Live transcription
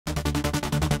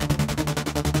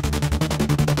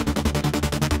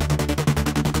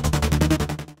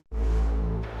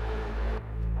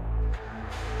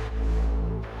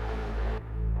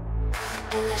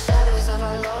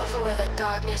where the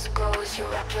darkness grows. You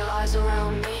wrap your eyes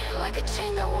around me like a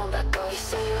chain that won't let go. You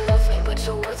say you love me, but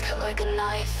your words cut like a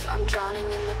knife. I'm drowning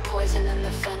in the poison and the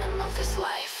venom of this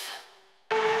life.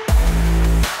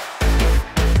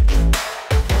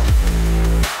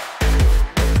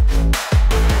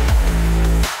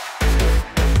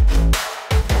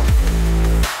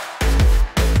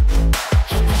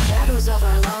 In the shadows of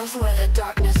our love where the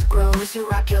darkness grows, you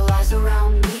wrap your eyes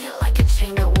around me like a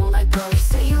chain that won't let go. You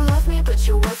say you love me, but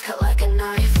your words cut like a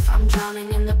knife. I'm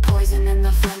drowning in the poison and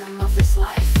the venom of this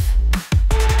life.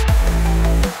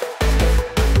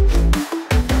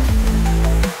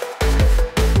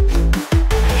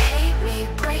 Hate me,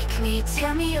 break me,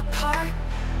 tear me apart.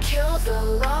 Kill the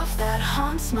love that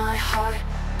haunts my heart.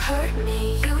 Hurt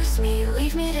me, use me,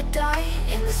 leave me to die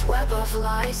in this web of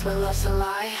lies where love's a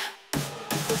lie.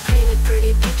 We painted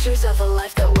pretty pictures of a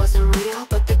life that wasn't real,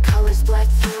 but the colors bled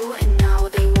through and now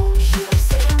they won't heal.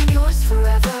 Say I'm yours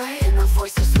forever in a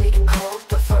voice so sweet and cold,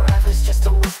 but forever's just a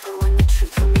whisper when the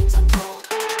truth remains untold.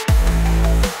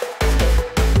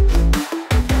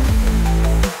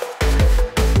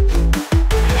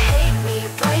 Hate me,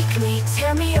 break me,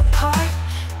 tear me apart.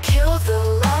 Kill the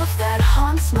love that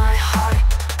haunts my heart.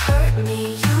 Hurt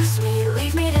me, use me,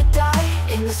 leave me to die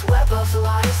in this web of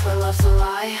lies where love's a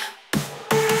lie.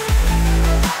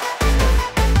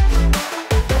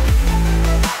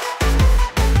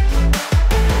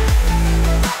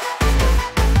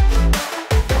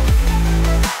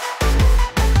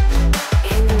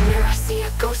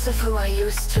 Of who I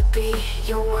used to be.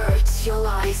 Your words, your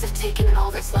lies have taken all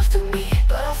that's left of me.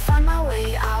 But I'll find my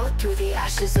way out through the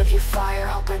ashes of your fire.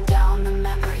 I'll burn down the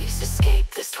memories, escape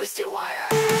this twisted wire.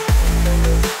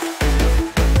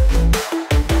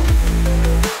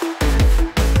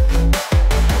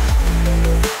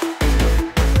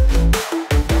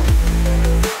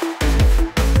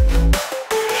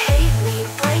 Hate me,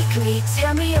 break me,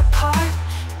 tear me apart.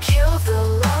 Kill the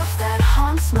love that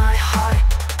haunts my heart.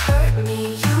 Hurt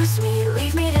me, use me,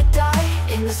 leave me to die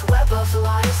in this web of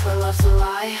lies where love's a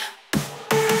lie.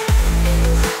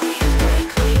 Hurt me, break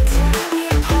me, tear me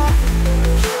apart.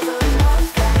 Kill the love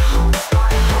that haunts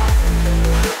my heart.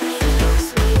 Hurt me, use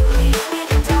me, leave me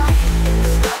to die in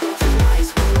this web of lies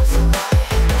where love's a lie.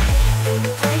 Hurt me,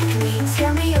 break me,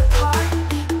 tear me apart.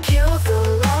 Kill the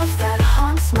love that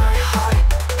haunts my heart.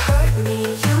 Hurt me,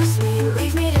 use me,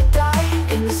 leave me to die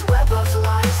in this web of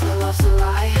lies where love's a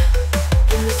lie.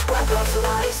 In this web of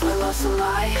lies where love's a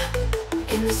lie.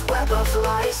 In this web of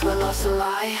lies where love's a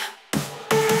lie.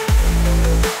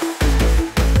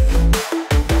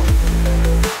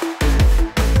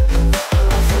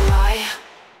 Love's a lie.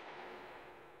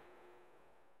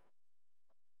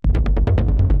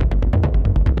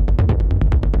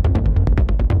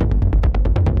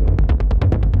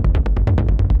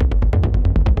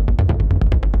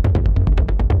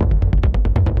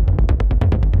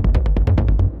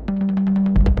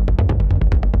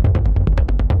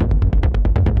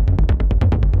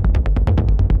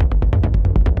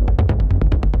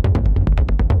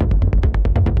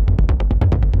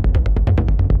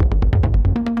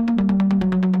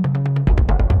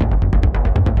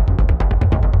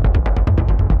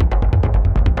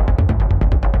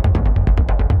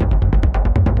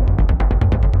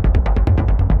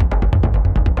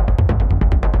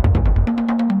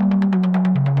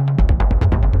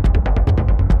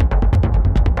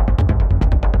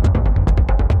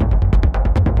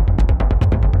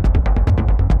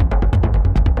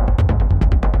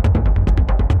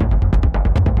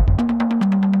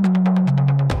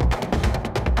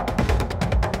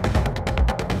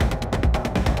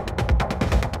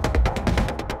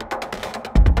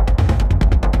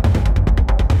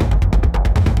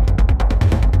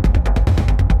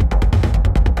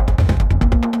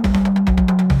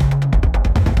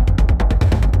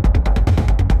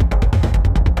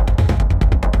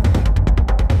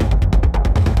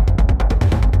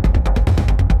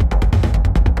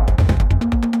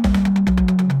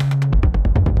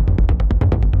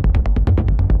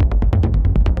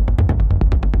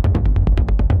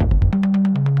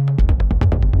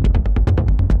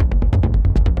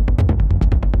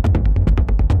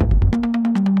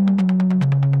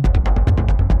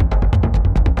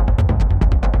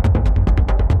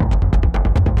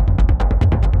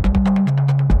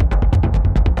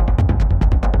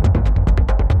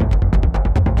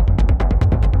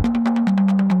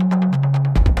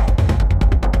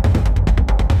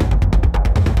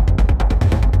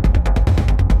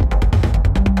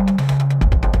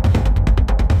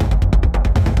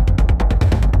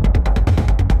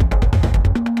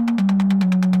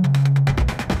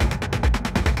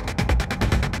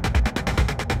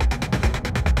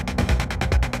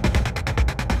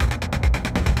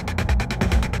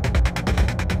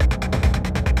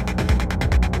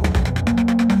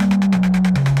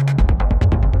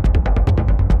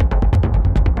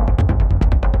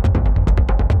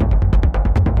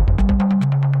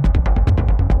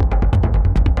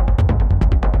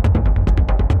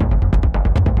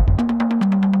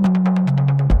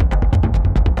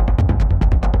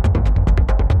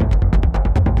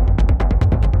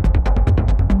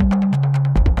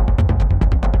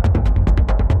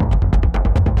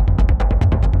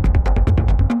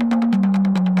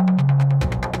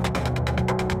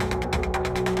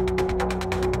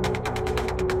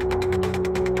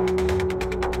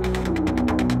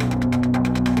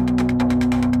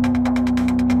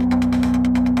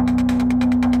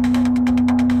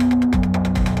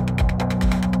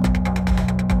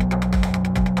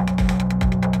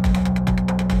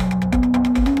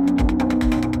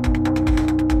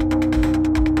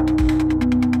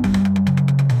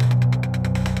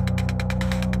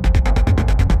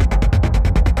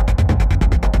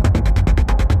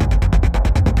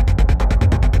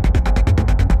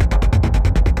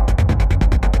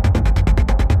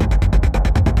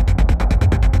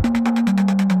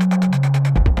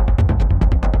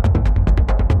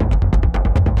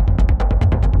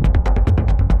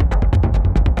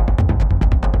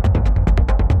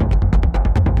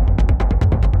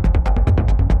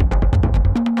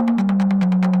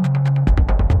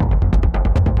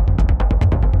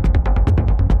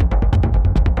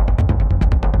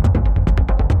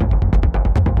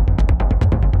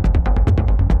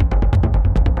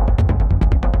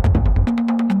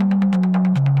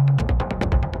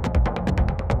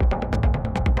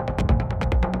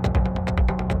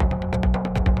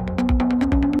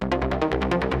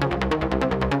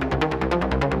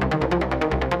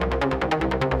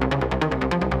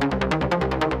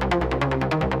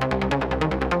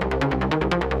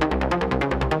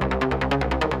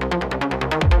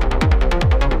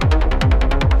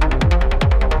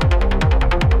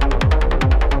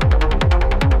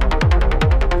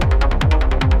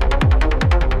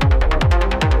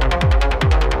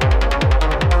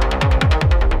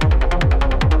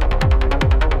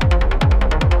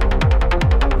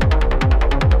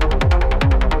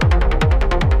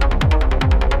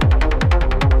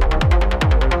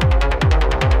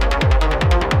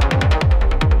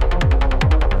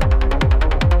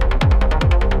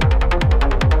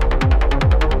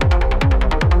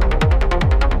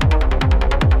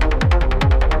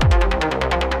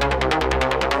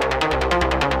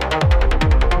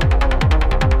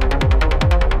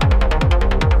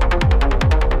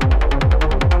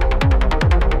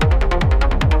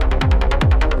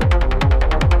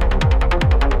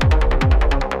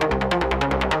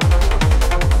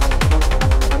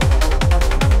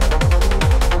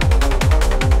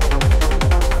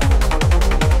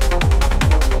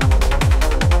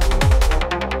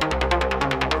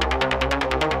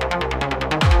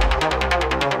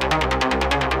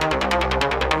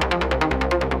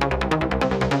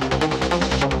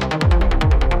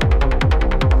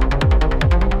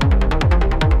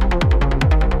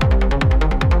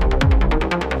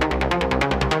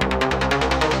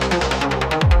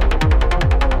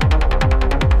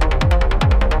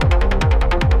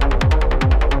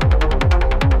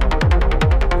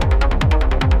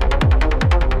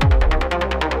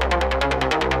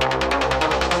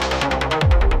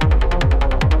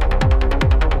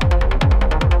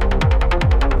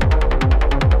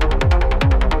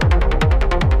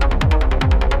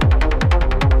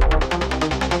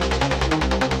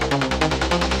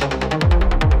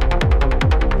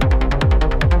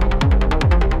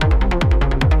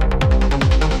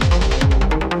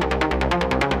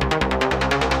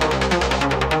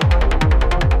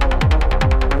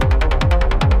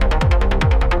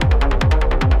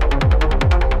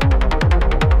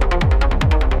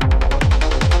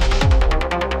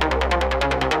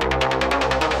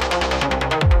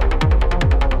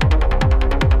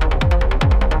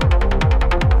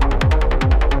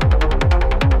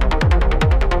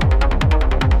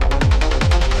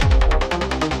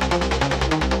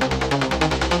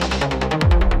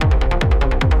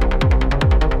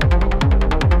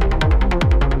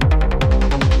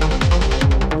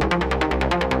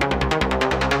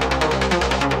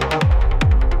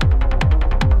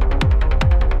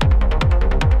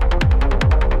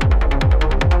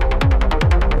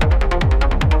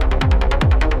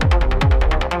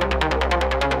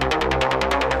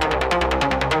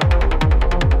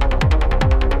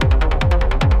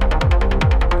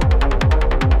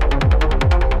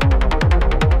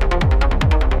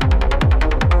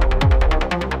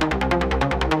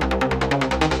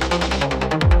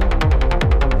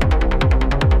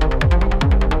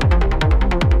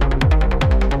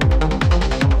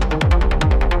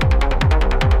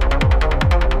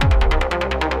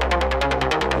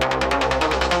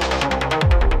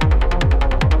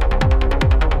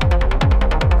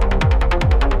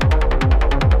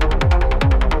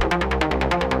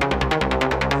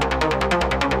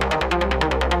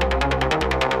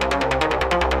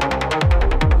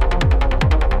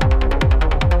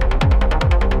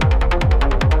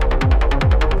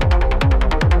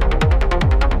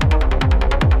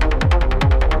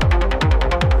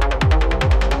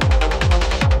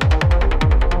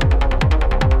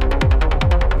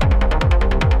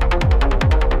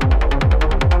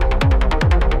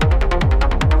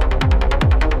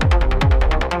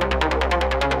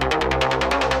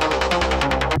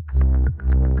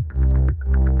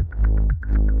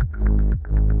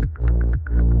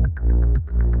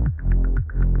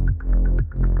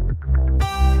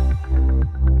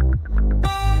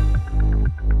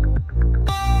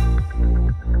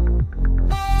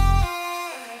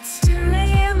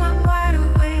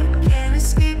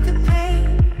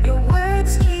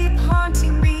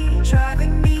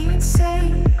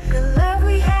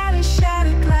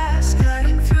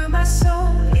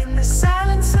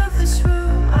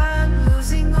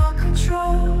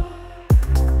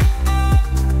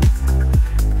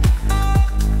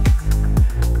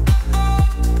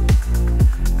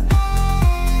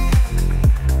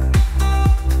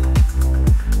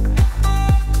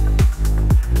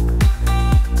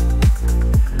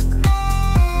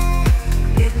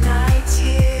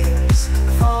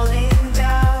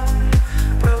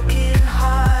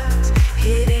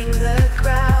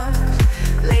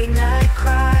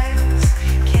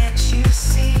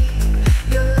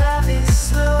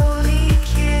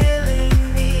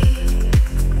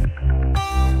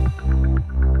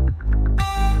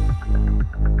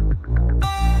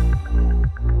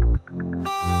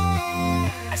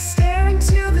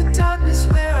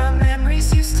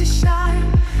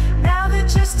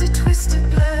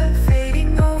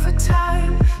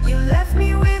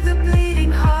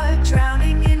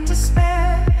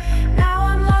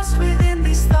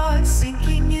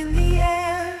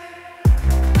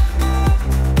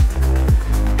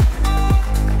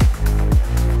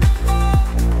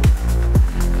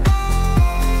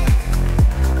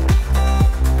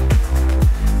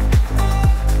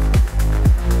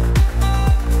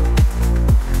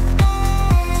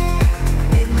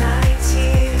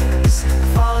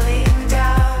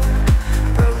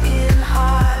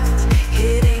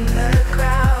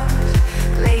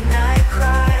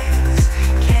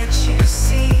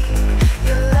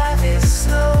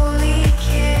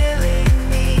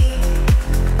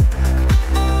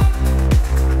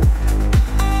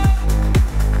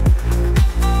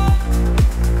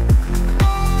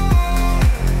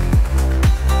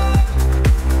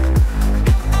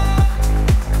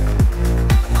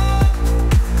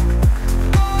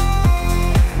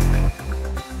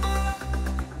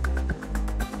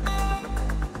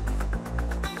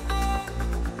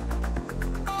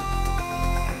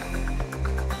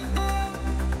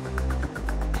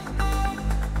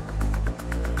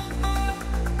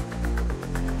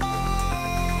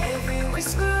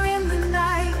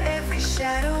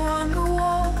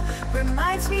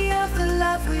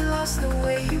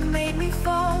 way you made me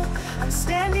fall. I'm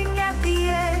standing at the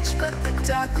edge, but the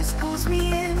darkness pulls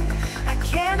me in. I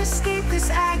can't escape this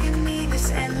agony,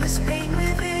 this endless pain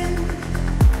within.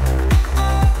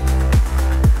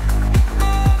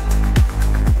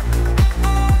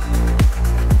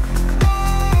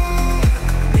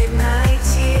 Midnight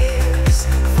tears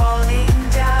falling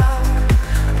down,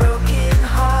 broken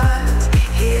heart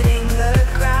hitting the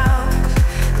ground.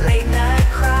 Late night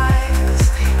cries,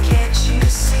 can't you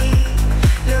see?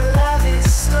 Your love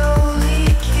is slowly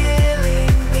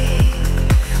killing me.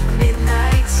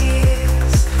 Midnight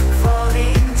tears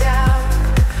falling down,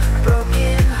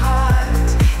 broken heart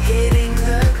hitting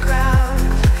the ground.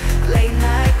 Late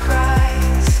night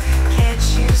cries, can't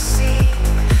you see?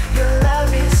 Your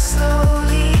love is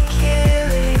slowly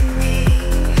killing me.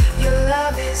 Your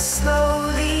love is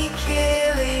slowly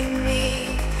killing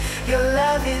me. Your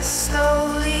love is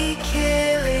slowly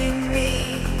killing me.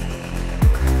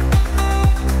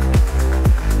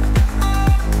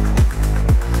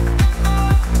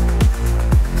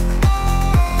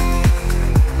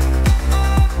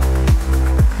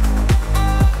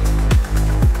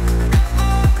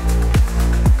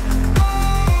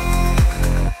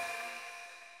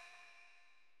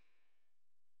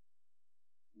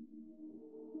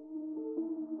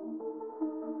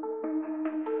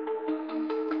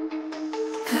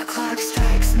 The clock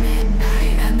strikes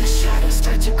midnight and the shadows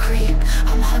start to creep.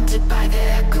 I'm haunted by the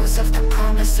echoes of the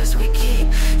promises we keep.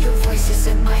 Your voice is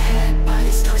in my head, but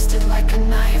it's twisted like a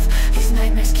knife. These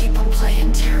nightmares keep on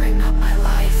playing, tearing up my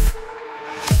life.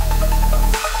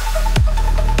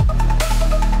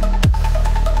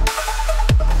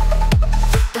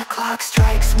 The clock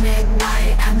strikes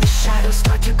midnight and the shadows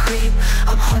start to creep.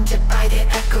 I'm haunted by the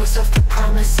echoes of the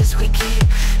promises we keep.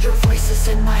 Your voice is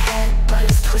in my head, but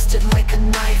it's twisted like a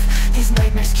knife. These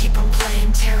nightmares keep on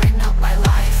playing, tearing up my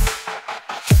life.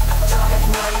 Dark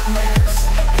nightmares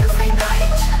every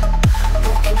night.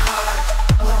 Broken heart,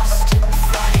 lost in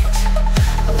fright.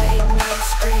 Late night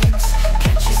screams,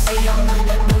 can't you see I'm an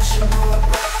emotional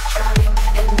wreck, drowning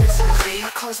in misery. I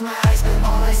close my eyes, but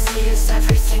all I see is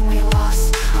everything we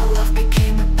lost. Our love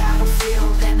became a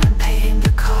battlefield and I'm paying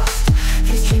the cost.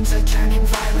 These dreams are turning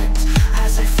violent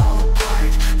as I fall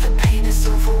apart. The pain is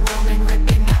overwhelming,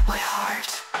 ripping at my heart.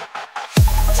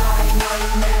 Dark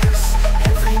nightmares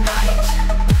every night.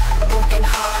 Broken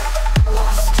heart,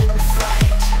 lost in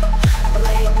fright.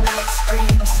 Late night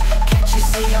screams, can't you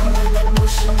see I'm an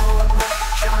emotional wreck,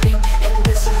 drowning in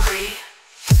misery.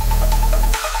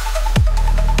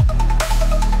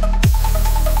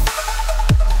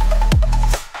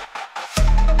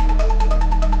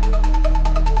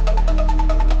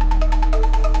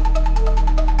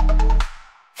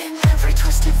 In every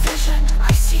twisted vision,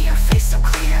 I see your face so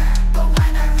clear. But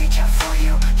when I reach out for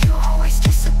you, you always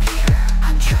disappear.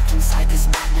 I'm trapped inside this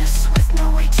madness with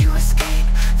no way to escape.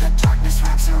 The darkness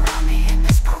wraps around me in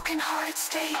this broken-hearted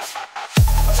state.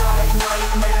 Dark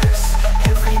nightmares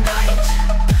every night.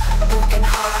 Broken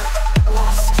heart,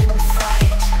 lost in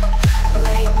fright.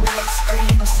 Late night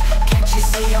screams, can't you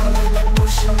see I'm an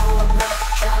emotional wreck,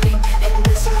 drowning in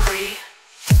misery.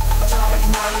 Dark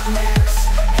nightmares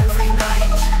every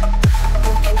night.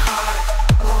 Broken heart,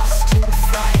 lost in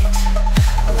fright.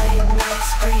 Late night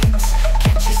screams,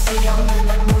 can't you see I'm an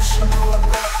emotional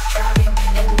wreck, drowning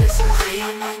in misery.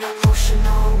 I'm an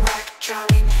emotional wreck,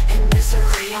 drowning in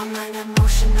misery. I'm an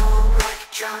emotional wreck,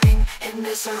 drowning in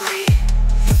misery.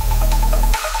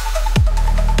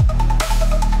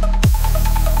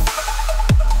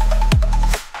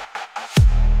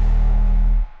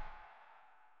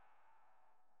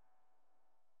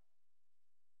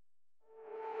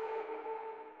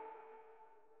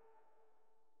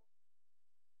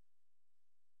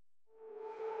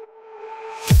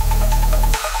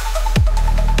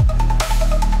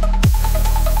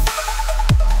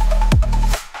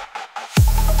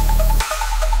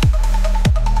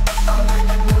 I'm an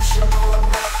emotional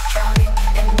wreck, drowning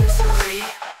in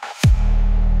misery.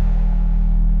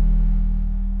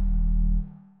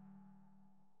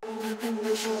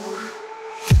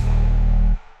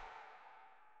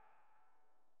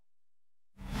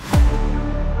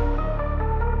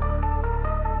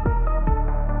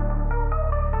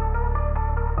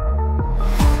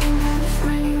 Walking down this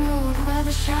rainy road where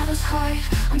the shadows hide.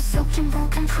 I'm soaked in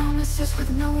broken promises with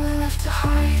nowhere left to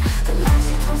hide. The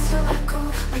lies you told still echo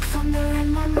like thunder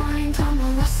in my mind. I'm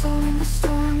a vessel in the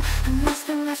storm and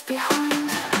nothing left behind.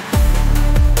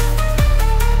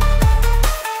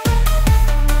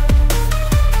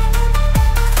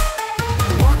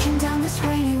 Walking down this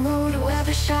rainy road where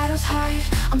the shadows hide.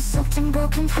 I'm soaked in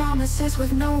broken promises promises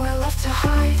with nowhere left to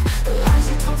hide. The lies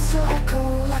you told still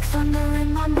echo like thunder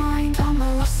in my mind. I'm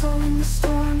a lost soul in the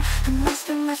storm, and what's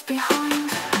been left behind.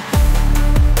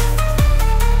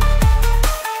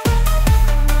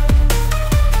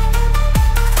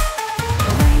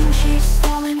 Rain keeps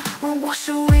falling, won't wash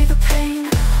away the pain.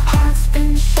 Heart's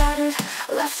been shattered,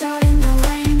 left out in the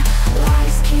rain.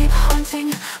 Lies keep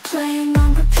hunting, playing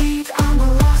on repeat. I'm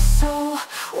a lost soul,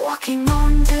 walking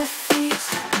on defeat.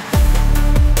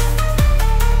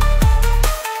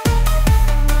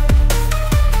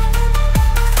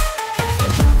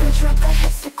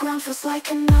 Ground feels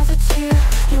like another tear.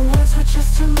 Your words were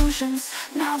just illusions,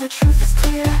 now the truth is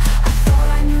clear. I thought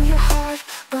I knew your heart,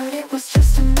 but it was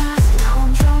just a mask. Now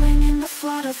I'm drowning in the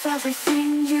flood of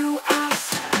everything you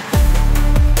asked.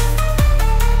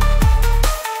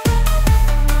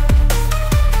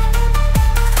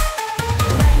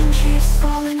 Rain keeps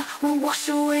falling, won't wash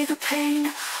away the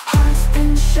pain. Heart's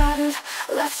been shattered,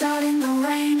 left out in the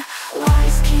rain.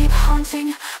 Lies keep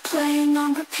hunting, playing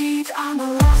on repeat. I'm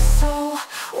a lost soul,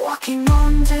 walking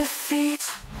on defeat.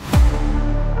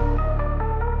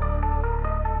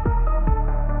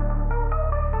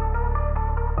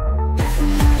 Every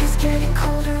night is getting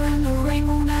colder and the rain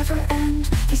will never end.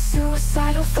 These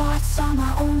suicidal thoughts are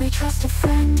my only trusted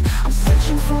friend. I'm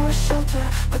searching for a shelter,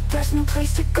 but there's no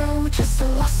place to go. Just a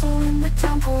lost soul in the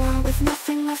downpour with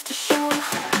nothing left to show.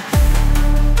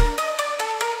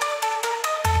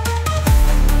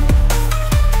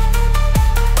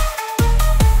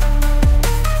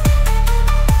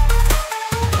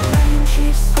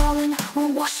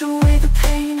 Wash away the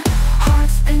pain.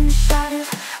 Heart's been shattered,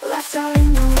 left out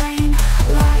in the rain.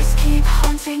 Lies keep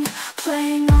hunting,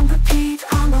 playing on repeat.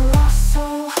 I'm a lost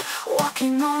soul,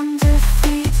 walking on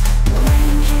defeat.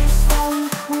 Rain keeps falling,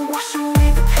 will wash away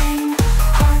the pain.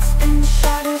 Heart's been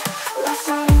shattered, left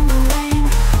out in the rain.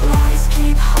 Lies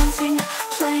keep hunting,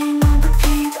 playing on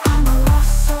repeat. I'm a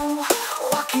lost soul,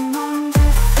 walking on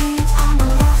defeat. I'm a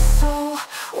lost soul,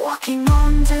 walking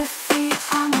on defeat.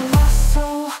 I'm a lost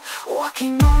soul,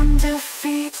 walking on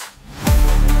defeat.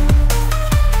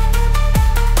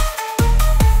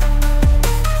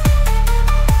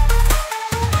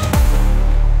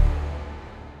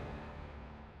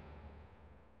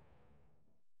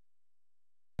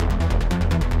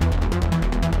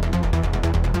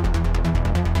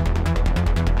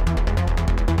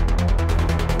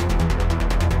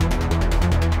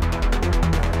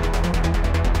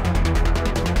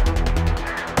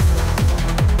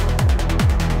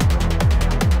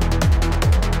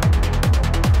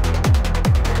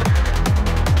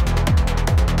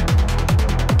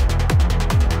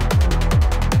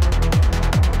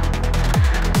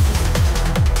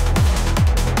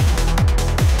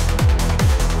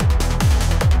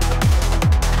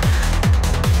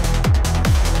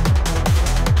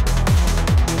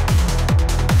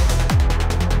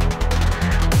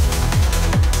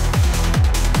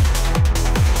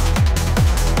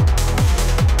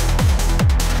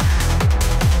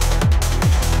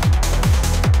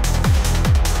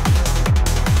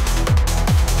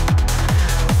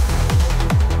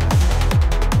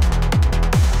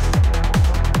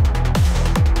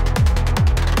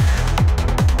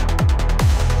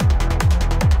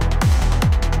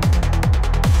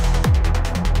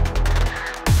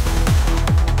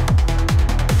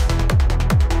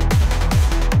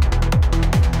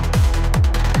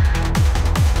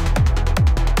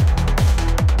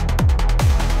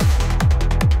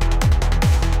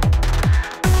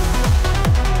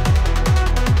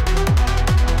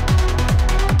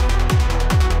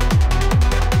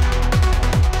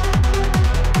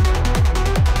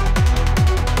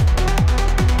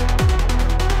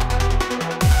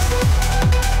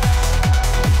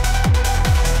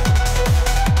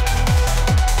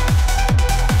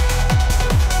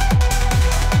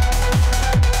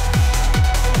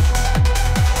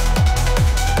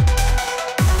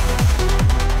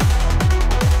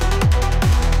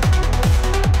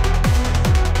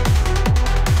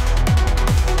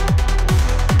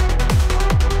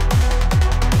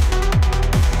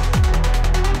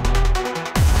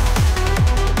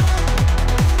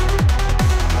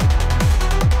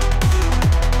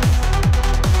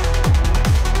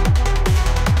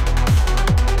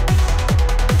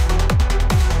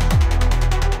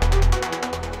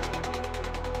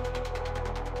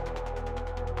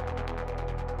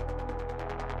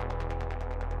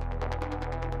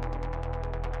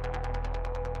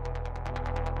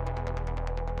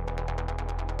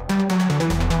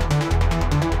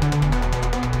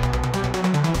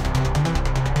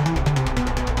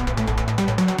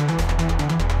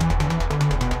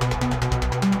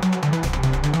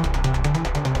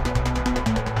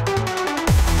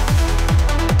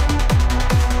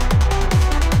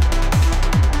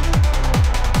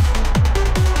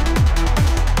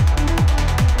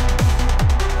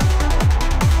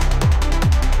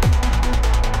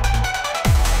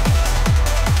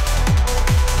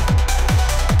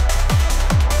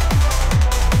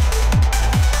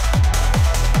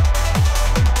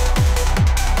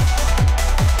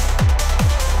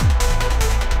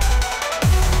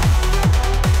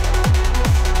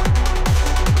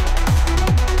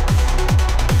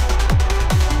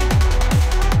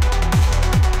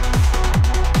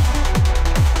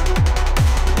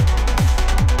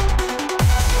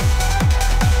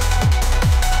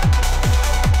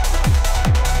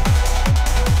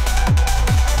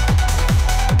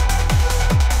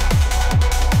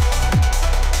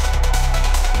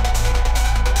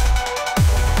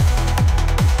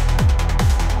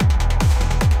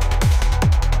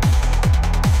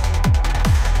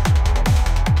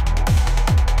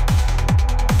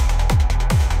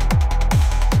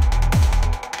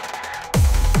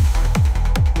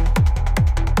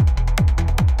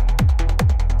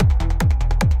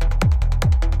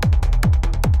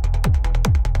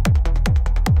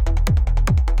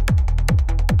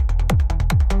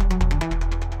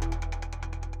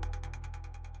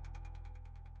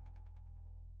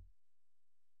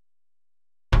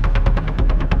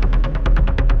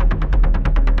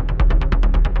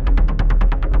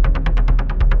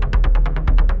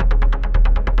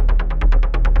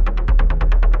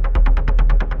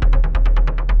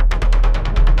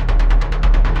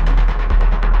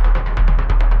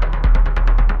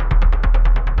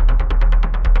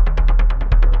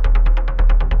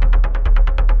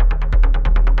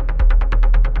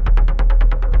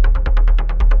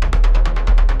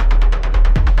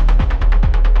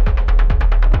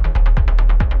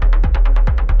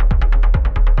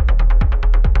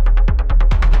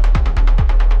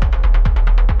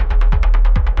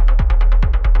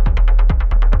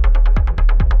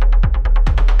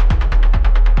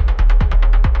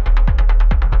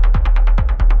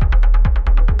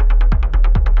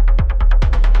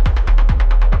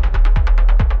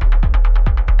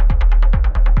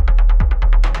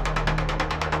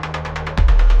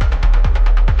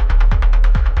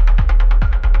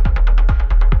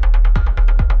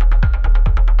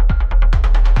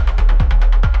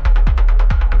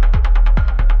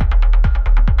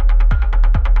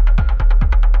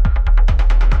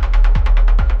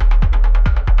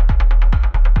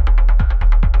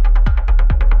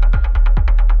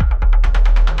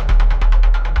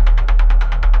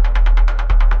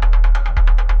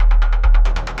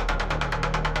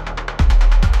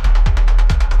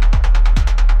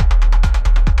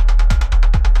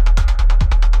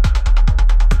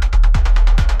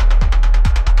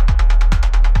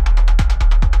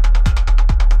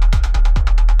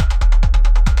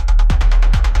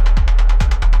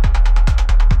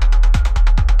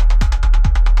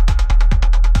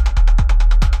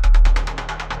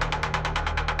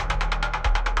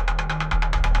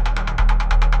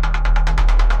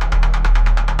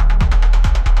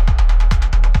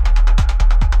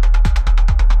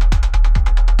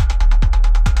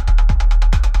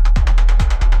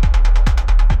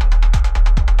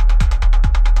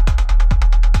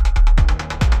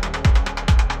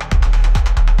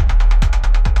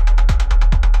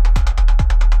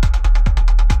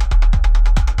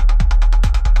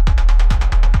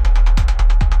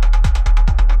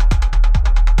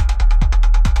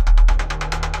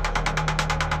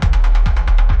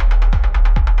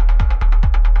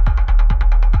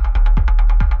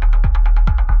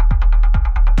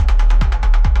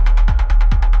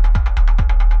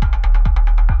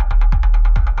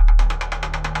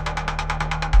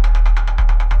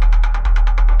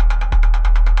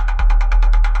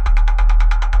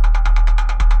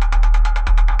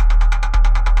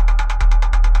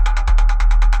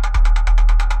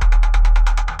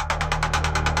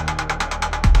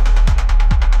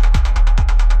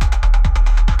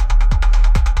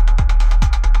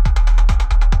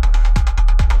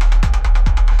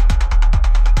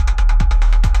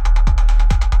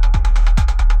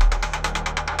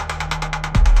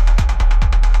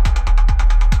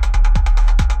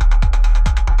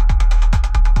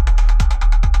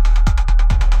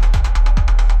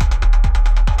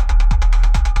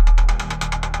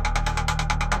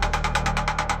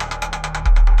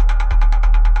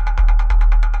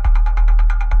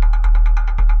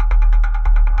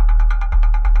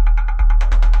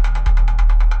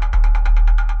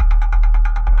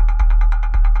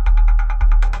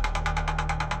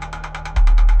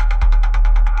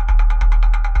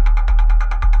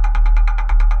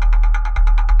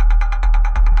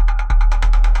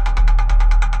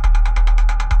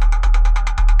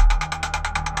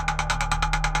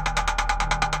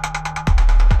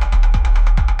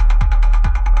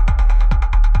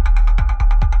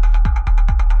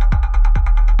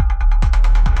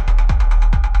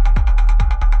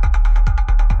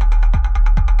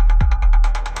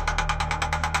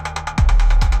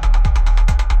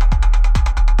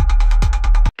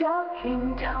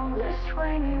 this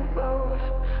rainy road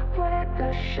where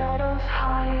the shadows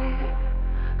hide.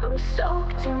 I'm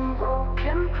soaked in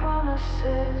broken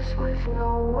promises with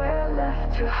nowhere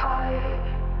left to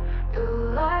hide. The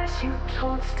lies you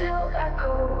told still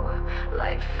echo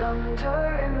like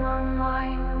thunder in my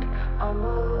mind. I'm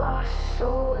a lost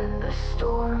soul in the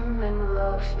storm and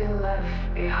love's been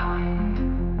left behind.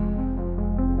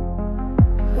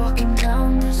 Walking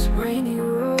down this rainy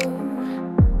road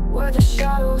where the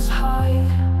shadows hide.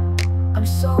 I'm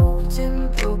soaked in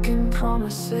broken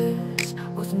promises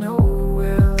with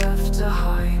nowhere left to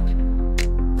hide.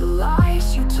 The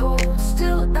lies you told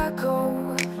still echo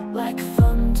like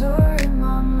thunder in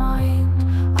my mind.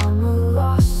 I'm a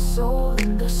lost soul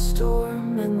in the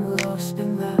storm and love's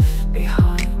been left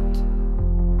behind.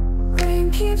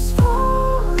 Rain keeps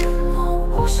falling,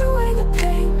 won't wash away the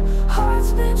pain.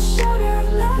 Heart's been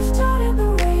shattered, left out in the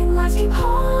rain. Lights keep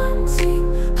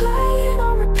haunting, playing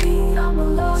on repeat. I'm a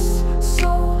lost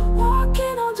soul,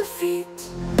 walking on defeat.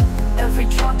 Every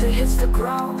drop that hits the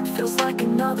ground feels like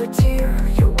another tear.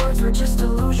 Your words were just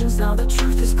illusions, now the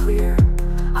truth is clear.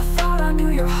 I thought I knew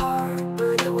your heart,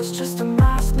 but it was just a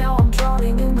mask. Now I'm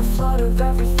drowning in the flood of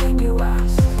everything you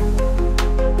asked.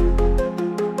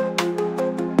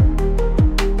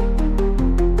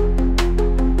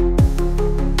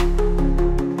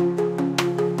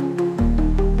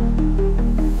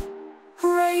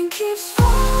 Rain keeps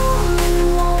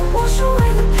falling, won't wash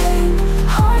away the pain.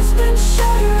 Heart's been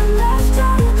shattered, left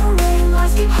out in the rain.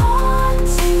 Lights keep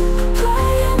haunting,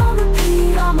 playing on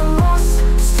repeat. I'm a lost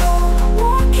soul,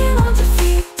 walking on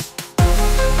defeat.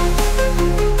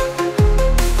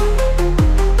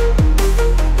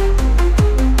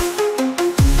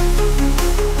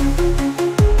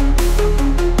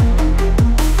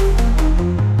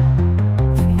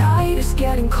 The night is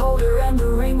getting colder and the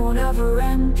rain won't ever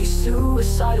end. These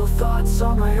suicidal thoughts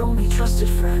are my only trusted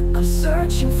friend. I'm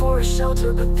searching for a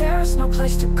shelter, but there's no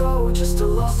place to go. Just a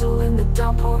lost soul in the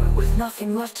downpour with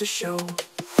nothing left to show.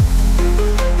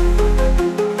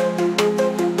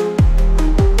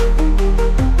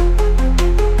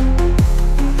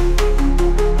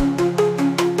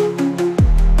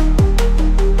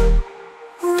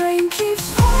 Rain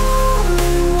keeps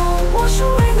falling, won't wash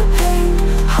away the pain.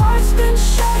 Heart's been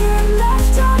shattered,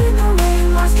 left out in the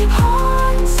rain. Lights keep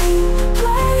haunting,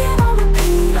 playing on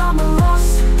repeat. I'm a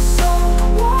lost soul,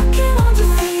 walking on the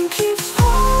rain. Keeps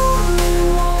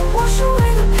falling, won't wash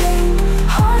away the pain.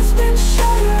 Heart's been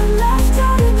shattered, left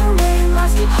out in the rain.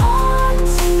 Lights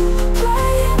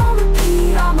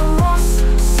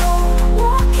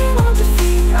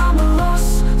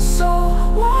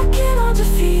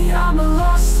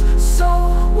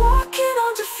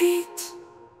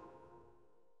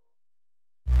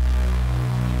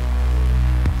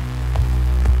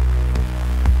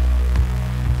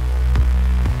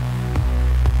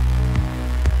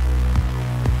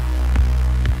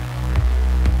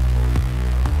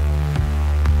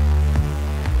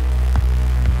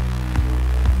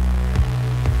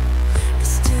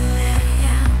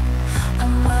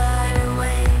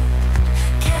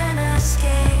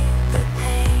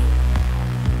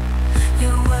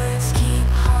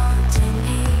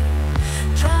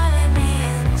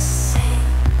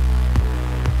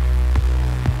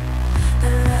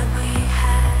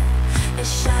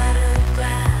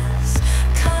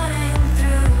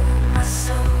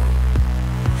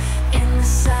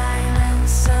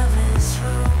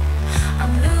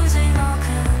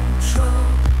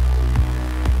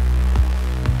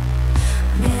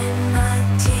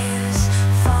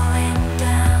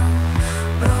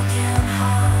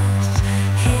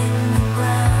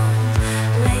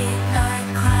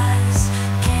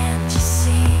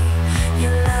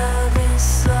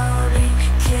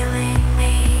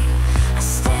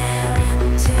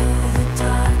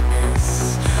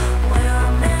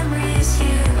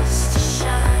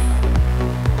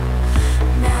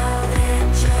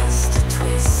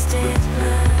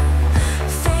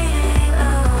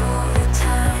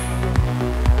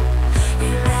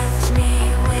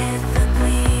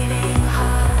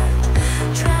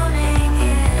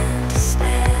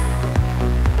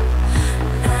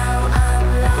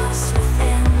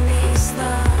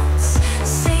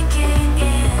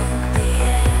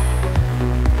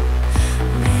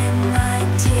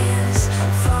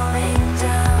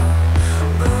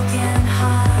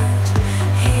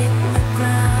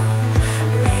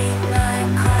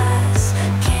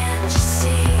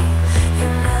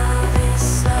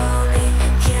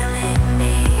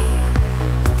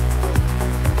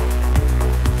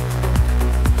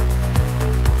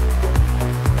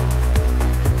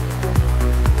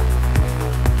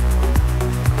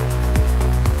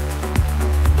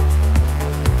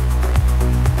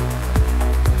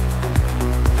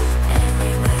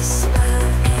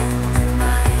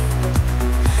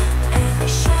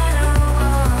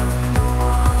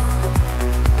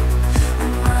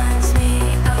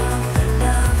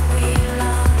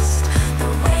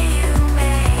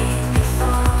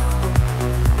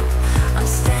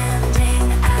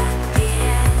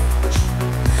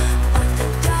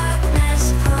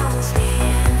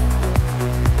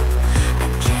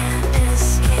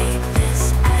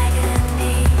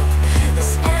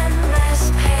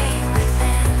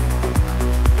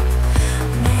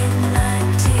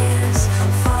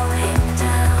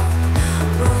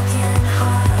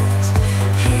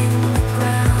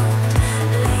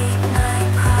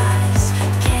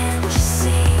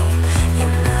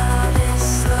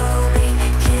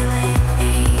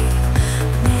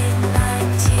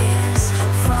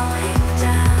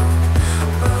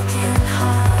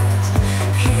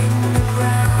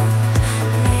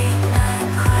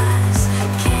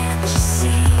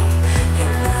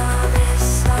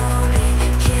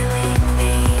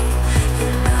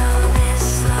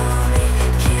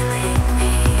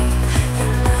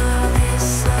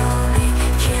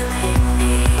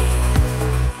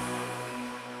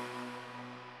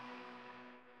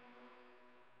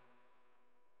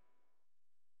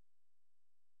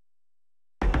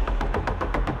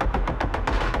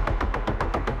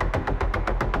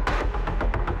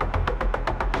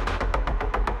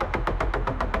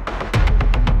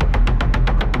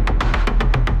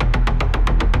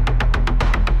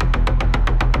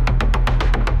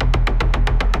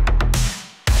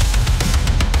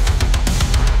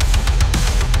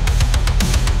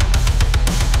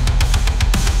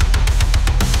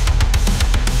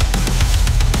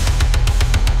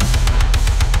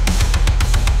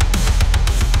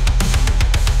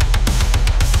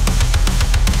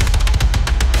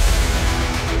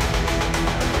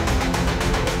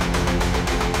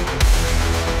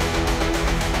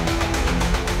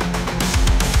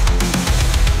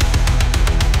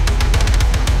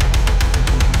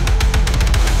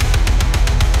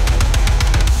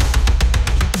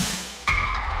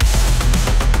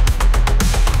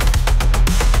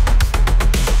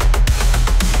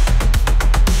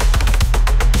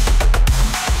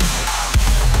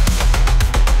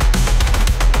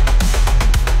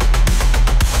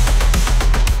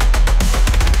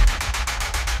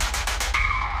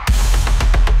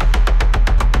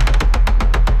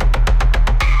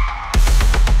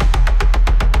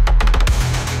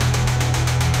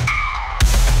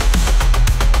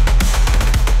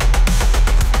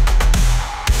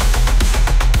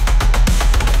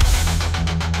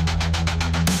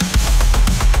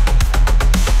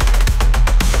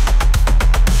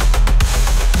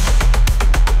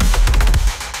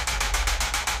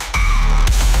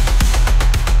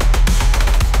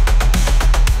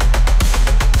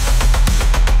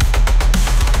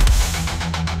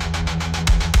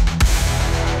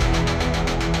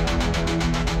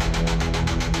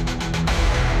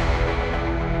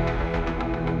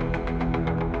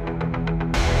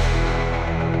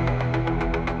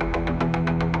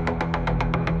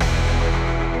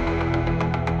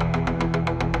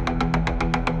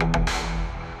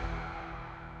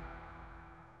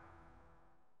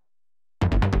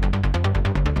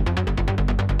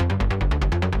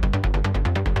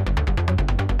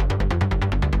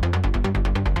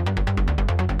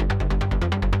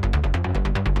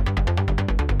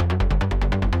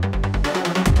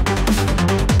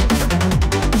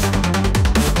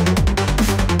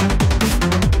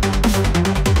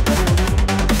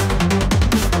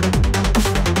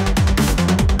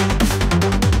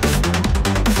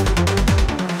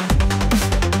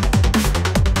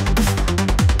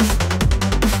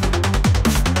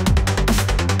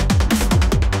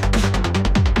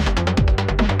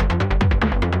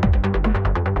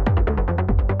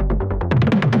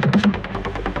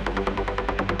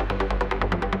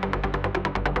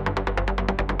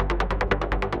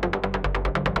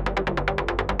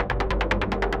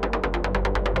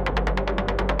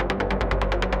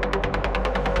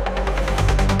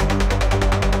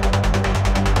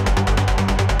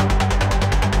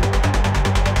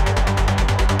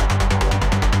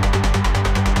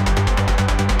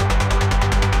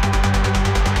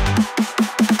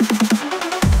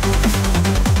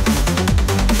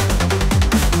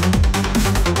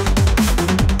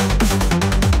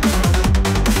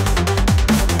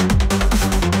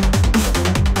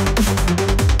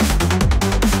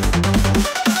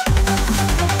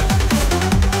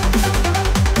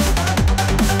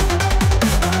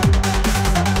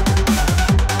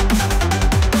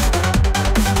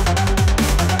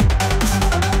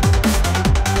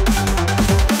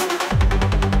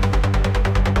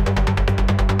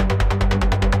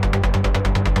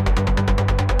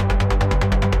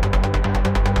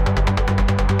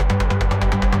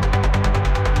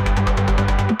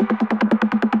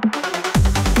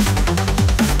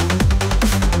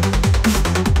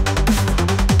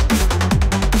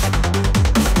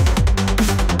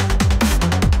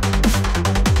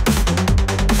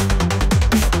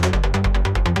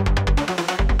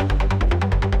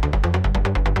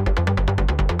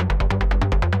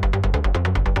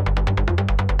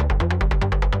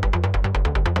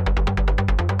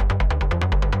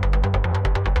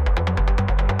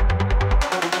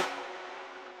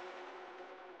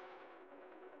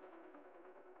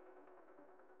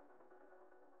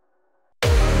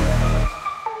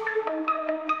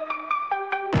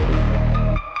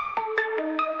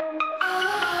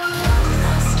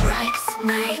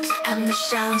night and the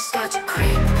shadows start to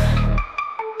creep.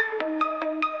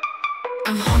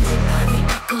 I'm haunted by the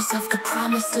echoes of the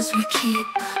promises we keep.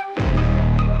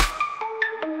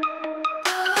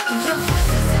 Your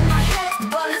voice is in my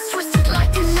head, but it's twisted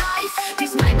like a knife.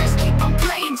 These nightmares keep on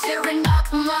playing, tearing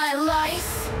up my life.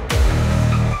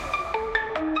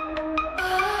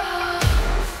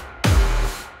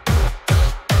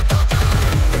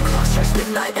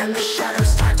 Midnight and the shadows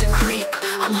start to creep.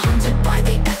 I'm haunted by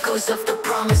the echoes of the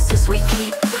promises we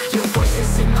keep. Your voice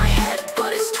is in my head,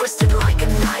 but it's twisted like a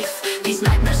knife. These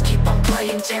nightmares keep on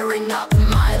playing, tearing up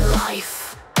my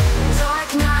life.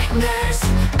 Dark nightmares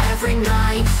every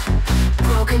night.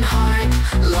 Broken heart,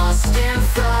 lost in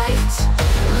fright.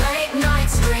 Late night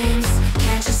screams,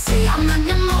 can't you see I'm an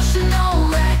emotional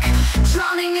wreck,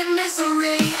 drowning in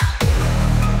misery.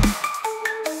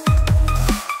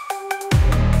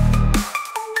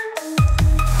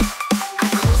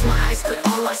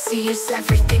 I see is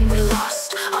everything we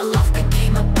lost. Our love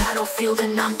became a battlefield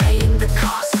and I'm paying the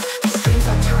cost. These dreams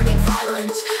are turning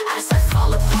violent as I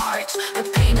fall apart. The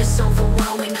pain is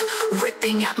overwhelming,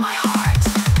 ripping at my heart.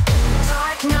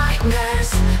 Dark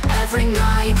nightmares every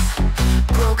night.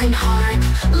 Broken heart,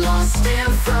 lost in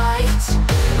fright.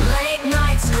 Late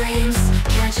night screams,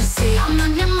 can't you see I'm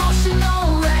an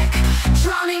emotional wreck,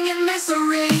 drowning in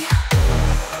misery.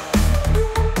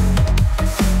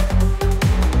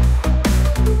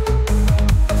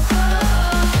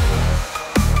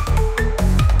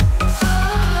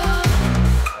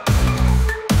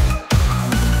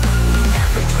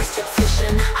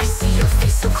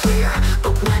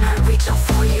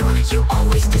 You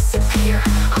always disappear.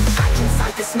 I'm trapped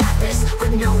inside this madness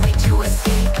with no way to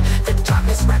escape. The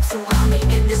darkness wraps around me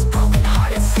in this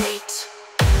broken-hearted state.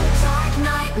 Dark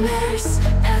nightmares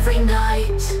every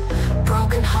night.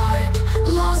 Broken heart,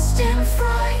 lost in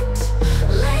fright.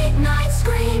 Late night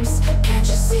screams, can't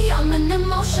you see I'm an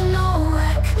emotional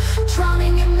wreck,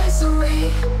 drowning in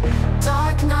misery.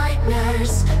 Dark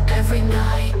nightmares every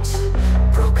night.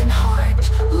 Broken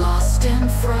heart, lost in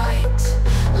fright.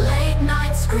 Late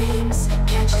night screams,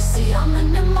 can't you see I'm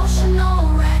an emotional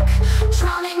wreck,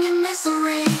 drowning in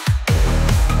misery.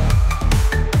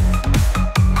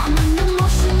 I'm an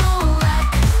emotional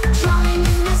wreck, drowning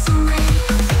in misery.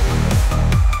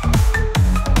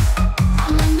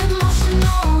 I'm an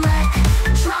emotional wreck,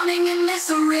 drowning in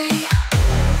misery.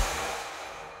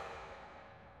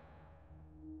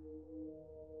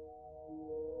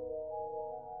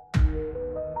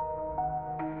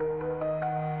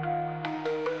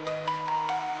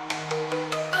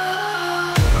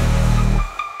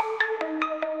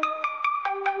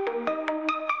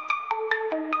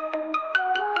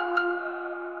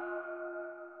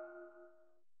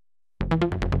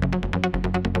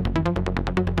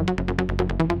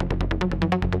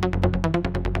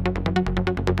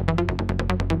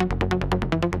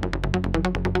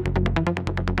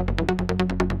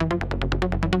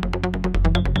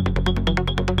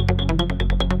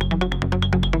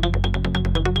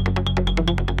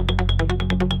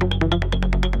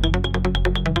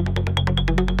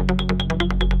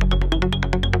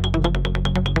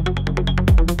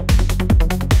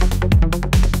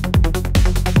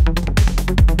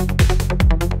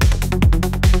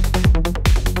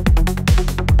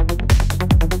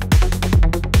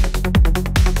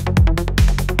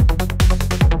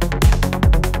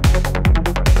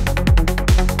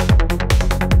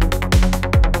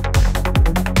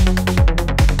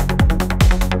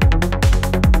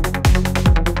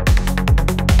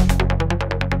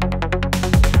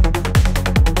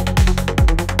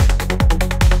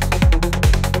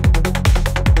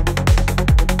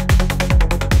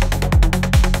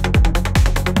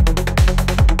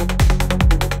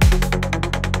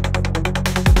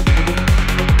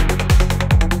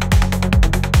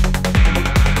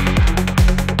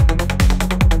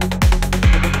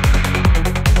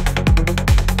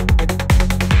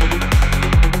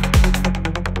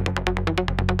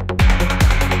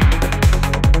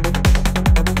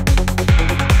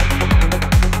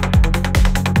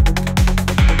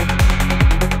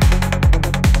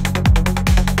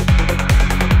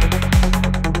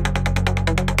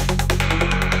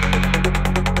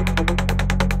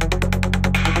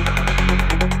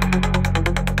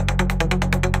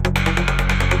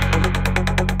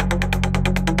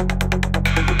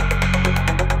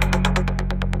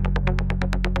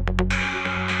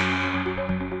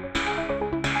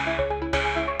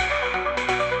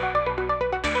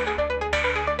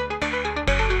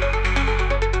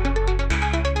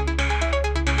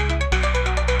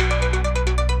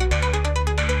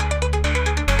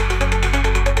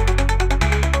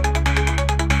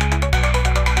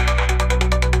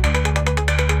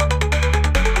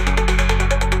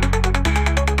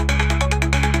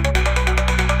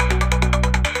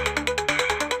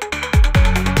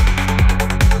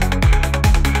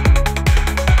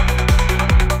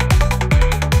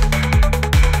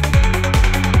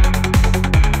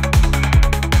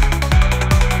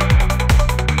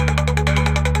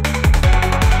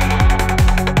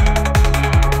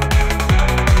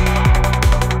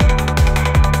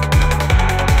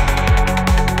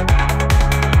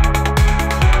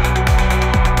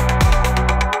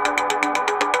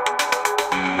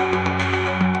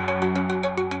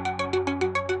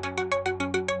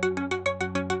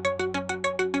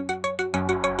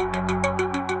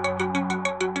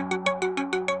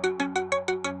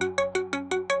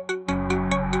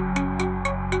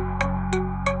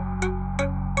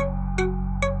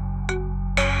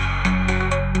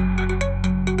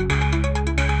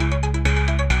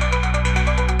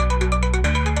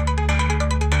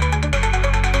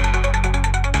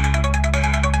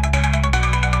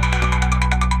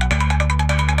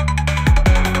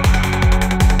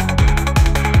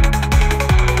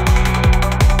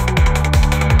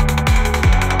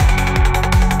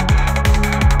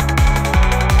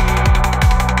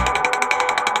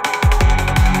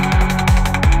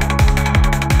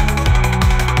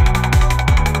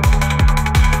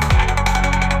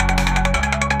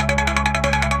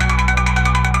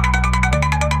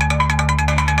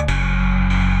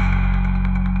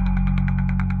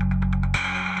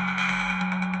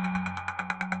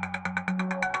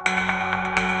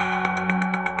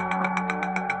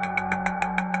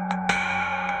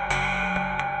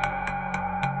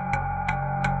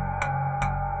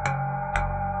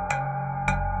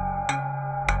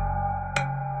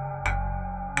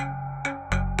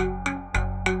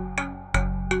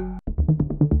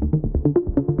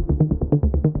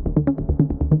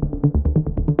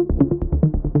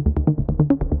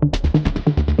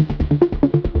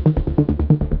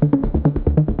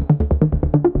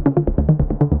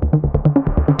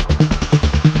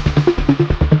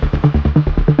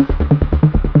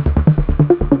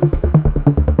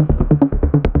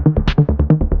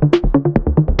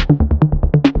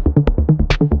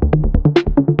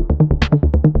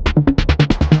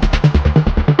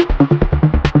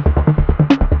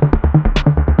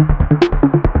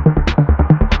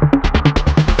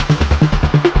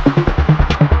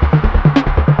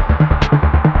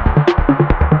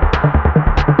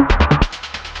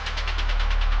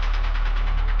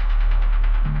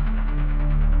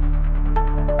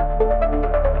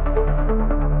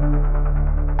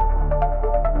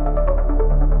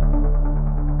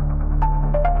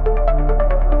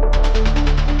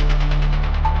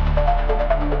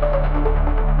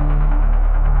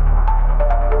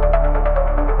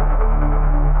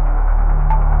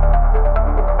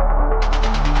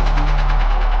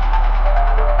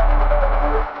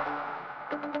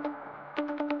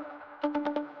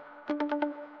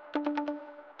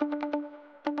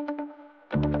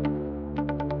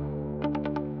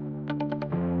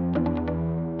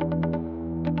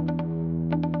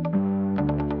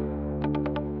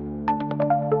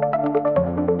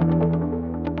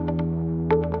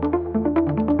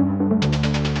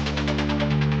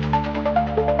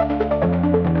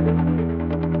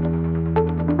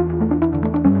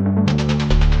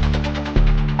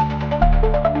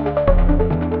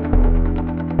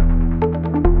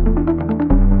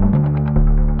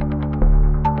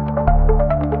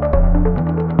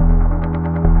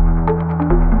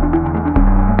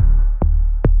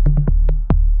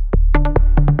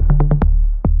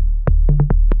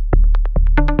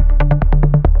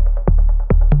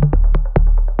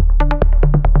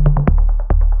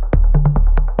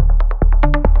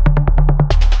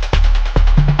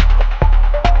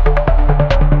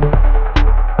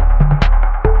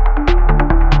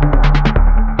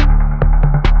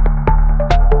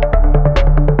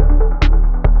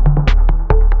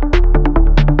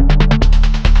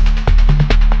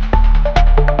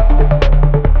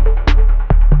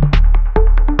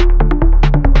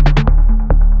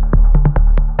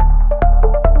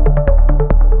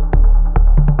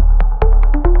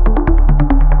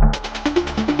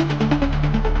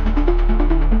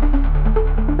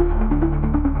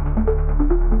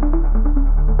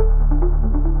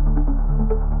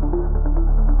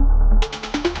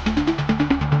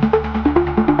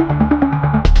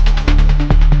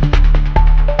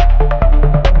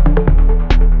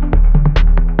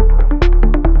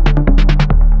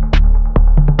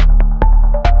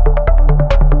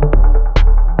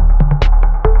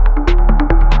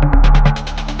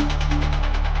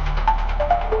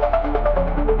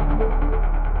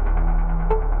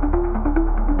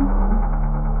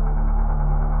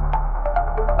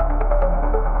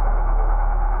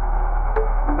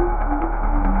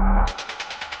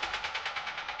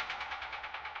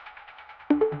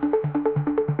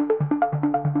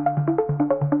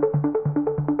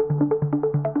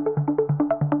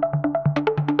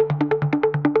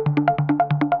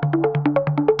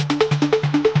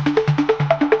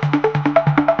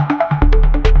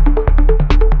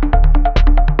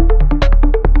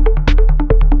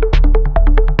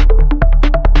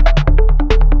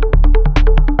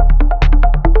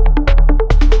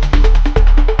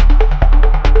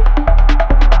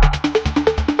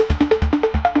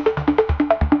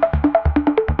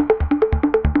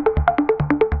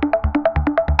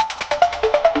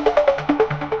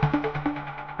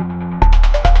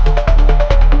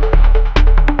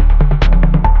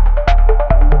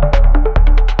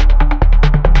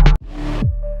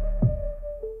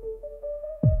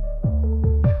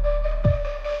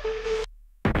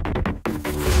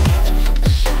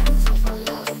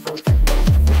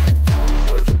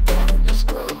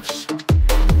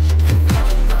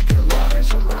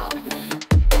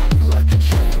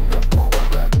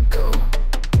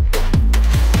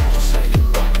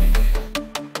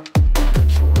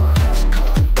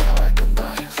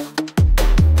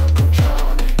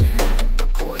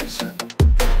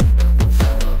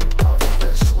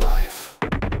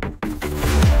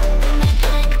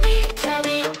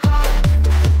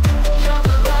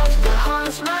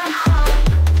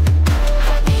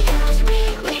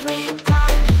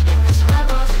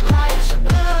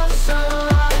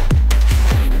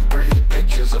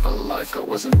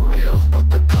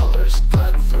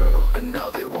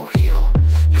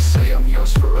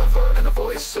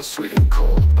 voice so sweet and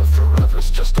cold, but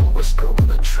forever's just a whisper when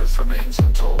the truth remains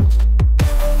untold.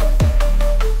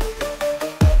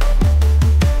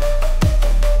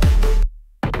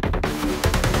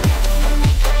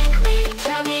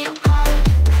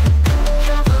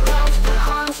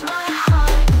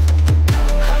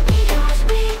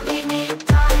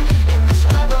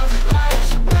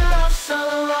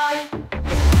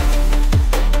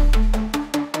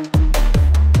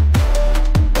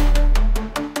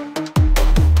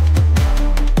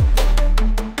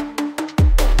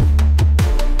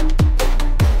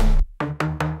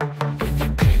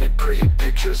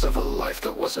 Of a life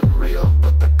that wasn't real,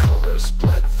 but the colors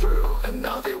bled through and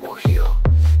now they will heal.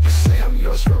 You say I'm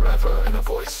yours forever in a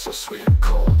voice so sweet and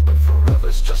cold, but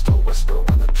forever's just a whisper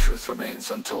when the truth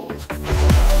remains untold.